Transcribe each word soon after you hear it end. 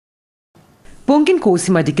Bonginkosi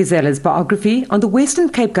Madikizela's biography on the Western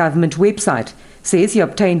Cape Government website says he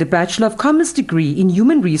obtained a Bachelor of Commerce Degree in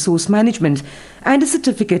Human Resource Management and a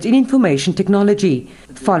certificate in Information Technology.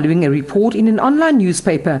 Following a report in an online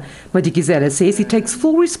newspaper, Madikizela says he takes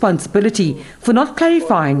full responsibility for not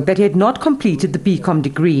clarifying that he had not completed the BCom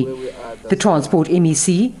degree. The Transport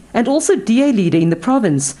MEC and also DA leader in the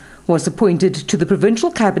province was appointed to the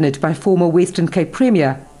provincial cabinet by former Western Cape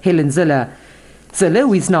Premier Helen Zille. Zille,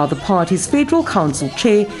 who is now the party's Federal Council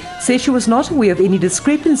chair, says she was not aware of any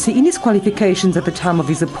discrepancy in his qualifications at the time of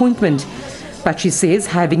his appointment. But she says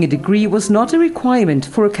having a degree was not a requirement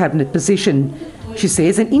for a cabinet position. She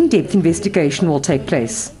says an in-depth investigation will take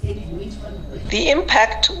place. The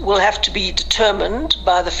impact will have to be determined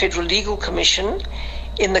by the Federal Legal Commission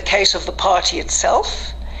in the case of the party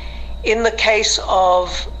itself. In the case of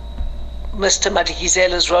Mr.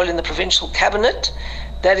 Madikizela's role in the provincial cabinet,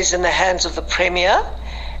 that is in the hands of the Premier,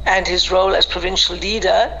 and his role as provincial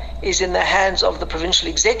leader is in the hands of the Provincial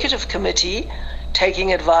Executive Committee,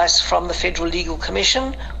 taking advice from the Federal Legal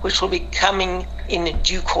Commission, which will be coming in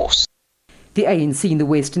due course. The ANC in the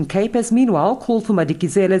Western Cape has meanwhile called for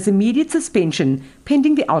Madikizela's immediate suspension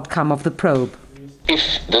pending the outcome of the probe.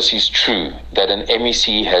 If this is true, that an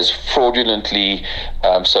MEC has fraudulently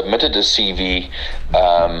submitted a CV,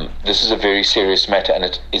 this is a very serious matter, and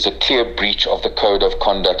it is a clear breach of the code of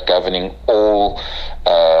conduct governing all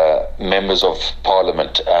members of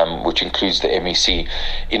Parliament, which includes the MEC.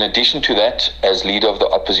 In addition to that, as leader of the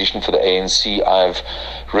opposition for the ANC, I've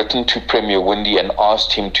written to Premier Windi and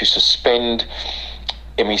asked him to suspend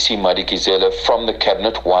MEC Madikizela from the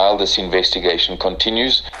cabinet while this investigation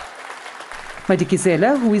continues.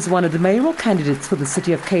 Madikizela, who is one of the mayoral candidates for the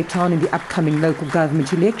city of Cape Town in the upcoming local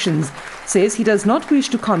government elections, says he does not wish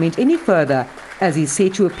to comment any further as he is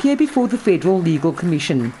set to appear before the Federal Legal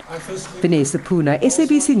Commission. Vanessa Puna,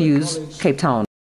 SABC News, Cape Town.